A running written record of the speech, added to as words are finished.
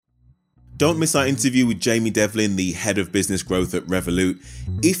Don't miss our interview with Jamie Devlin, the head of business growth at Revolut.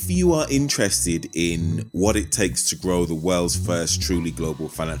 If you are interested in what it takes to grow the world's first truly global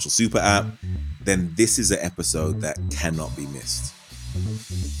financial super app, then this is an episode that cannot be missed.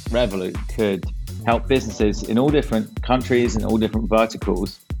 Revolut could help businesses in all different countries and all different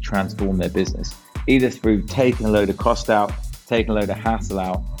verticals transform their business, either through taking a load of cost out, taking a load of hassle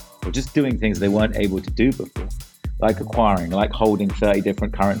out, or just doing things they weren't able to do before. Like acquiring, like holding 30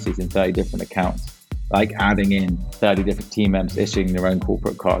 different currencies in 30 different accounts, like adding in 30 different team members issuing their own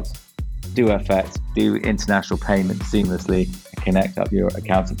corporate cards. Do FX, do international payments seamlessly, and connect up your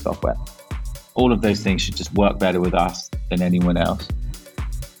accounting software. All of those things should just work better with us than anyone else.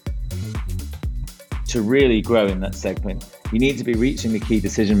 To really grow in that segment, you need to be reaching the key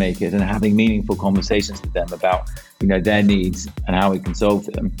decision makers and having meaningful conversations with them about, their needs and how we can solve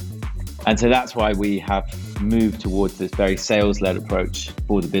them. And so that's why we have moved towards this very sales-led approach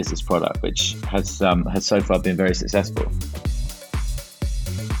for the business product, which has so far been very successful.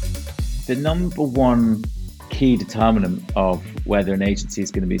 The number one key determinant of whether an agency is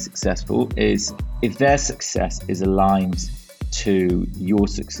going to be successful is if their success is aligned to your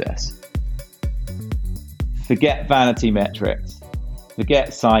success. Forget vanity metrics, forget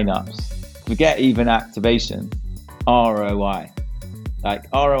signups, forget even activation, ROI. Like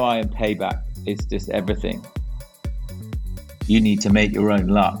ROI and payback is just everything. You need to make your own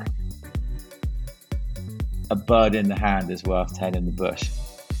luck. A bird in the hand is worth 10 in the bush.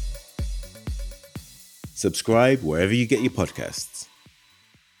 Subscribe wherever you get your podcasts.